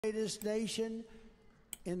Greatest nation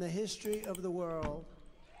in the history of the world.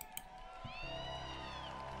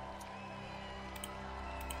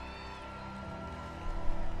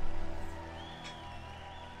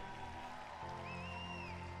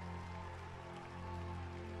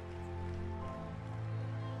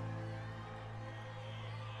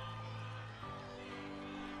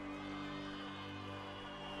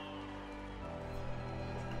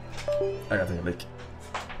 I gotta take a leak.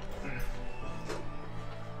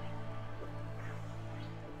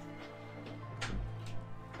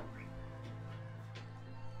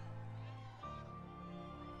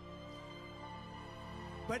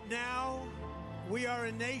 But now we are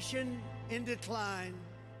a nation in decline.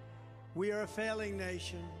 We are a failing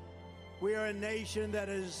nation. We are a nation that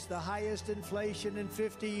is the highest inflation in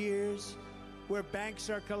 50 years, where banks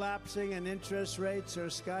are collapsing and interest rates are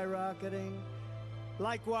skyrocketing.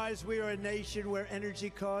 Likewise, we are a nation where energy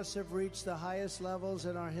costs have reached the highest levels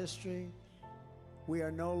in our history. We are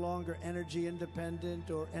no longer energy independent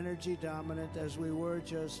or energy dominant as we were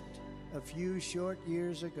just a few short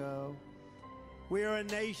years ago. We are a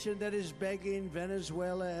nation that is begging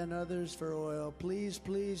Venezuela and others for oil. Please,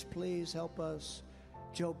 please, please help us,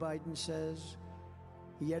 Joe Biden says.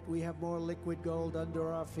 Yet we have more liquid gold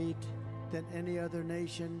under our feet than any other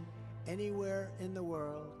nation anywhere in the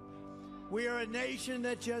world. We are a nation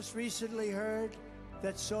that just recently heard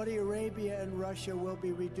that Saudi Arabia and Russia will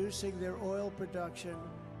be reducing their oil production,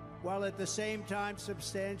 while at the same time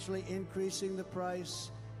substantially increasing the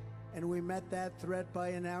price. And we met that threat by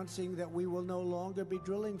announcing that we will no longer be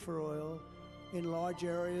drilling for oil in large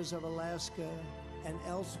areas of Alaska and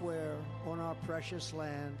elsewhere on our precious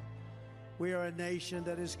land. We are a nation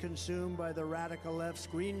that is consumed by the radical left's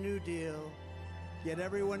Green New Deal, yet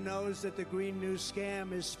everyone knows that the Green New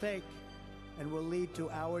scam is fake and will lead to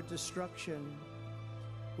our destruction.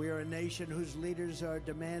 We are a nation whose leaders are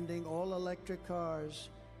demanding all electric cars,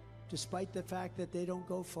 despite the fact that they don't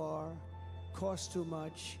go far, cost too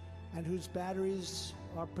much, and whose batteries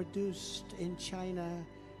are produced in China,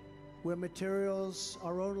 where materials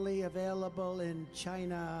are only available in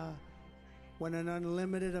China, when an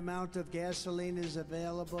unlimited amount of gasoline is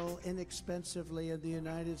available inexpensively in the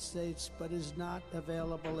United States, but is not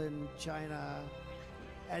available in China.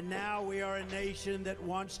 And now we are a nation that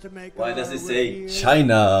wants to make. Why does it say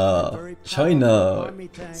China? China.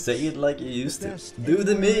 Say it like you used to. Do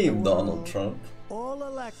the meme, Donald Trump. All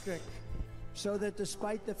electric. So that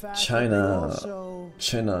despite the fact China, that we also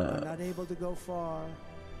China are not able to go far,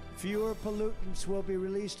 fewer pollutants will be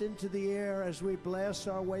released into the air as we blast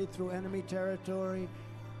our way through enemy territory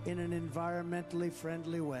in an environmentally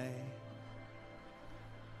friendly way.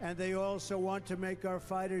 And they also want to make our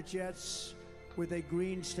fighter jets with a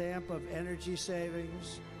green stamp of energy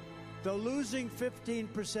savings, though losing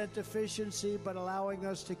 15% efficiency but allowing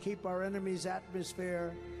us to keep our enemy's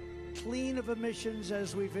atmosphere clean of emissions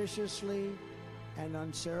as we viciously and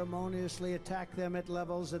unceremoniously attack them at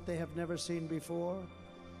levels that they have never seen before.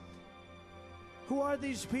 Who are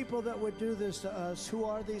these people that would do this to us? Who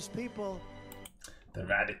are these people? The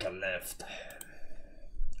radical left.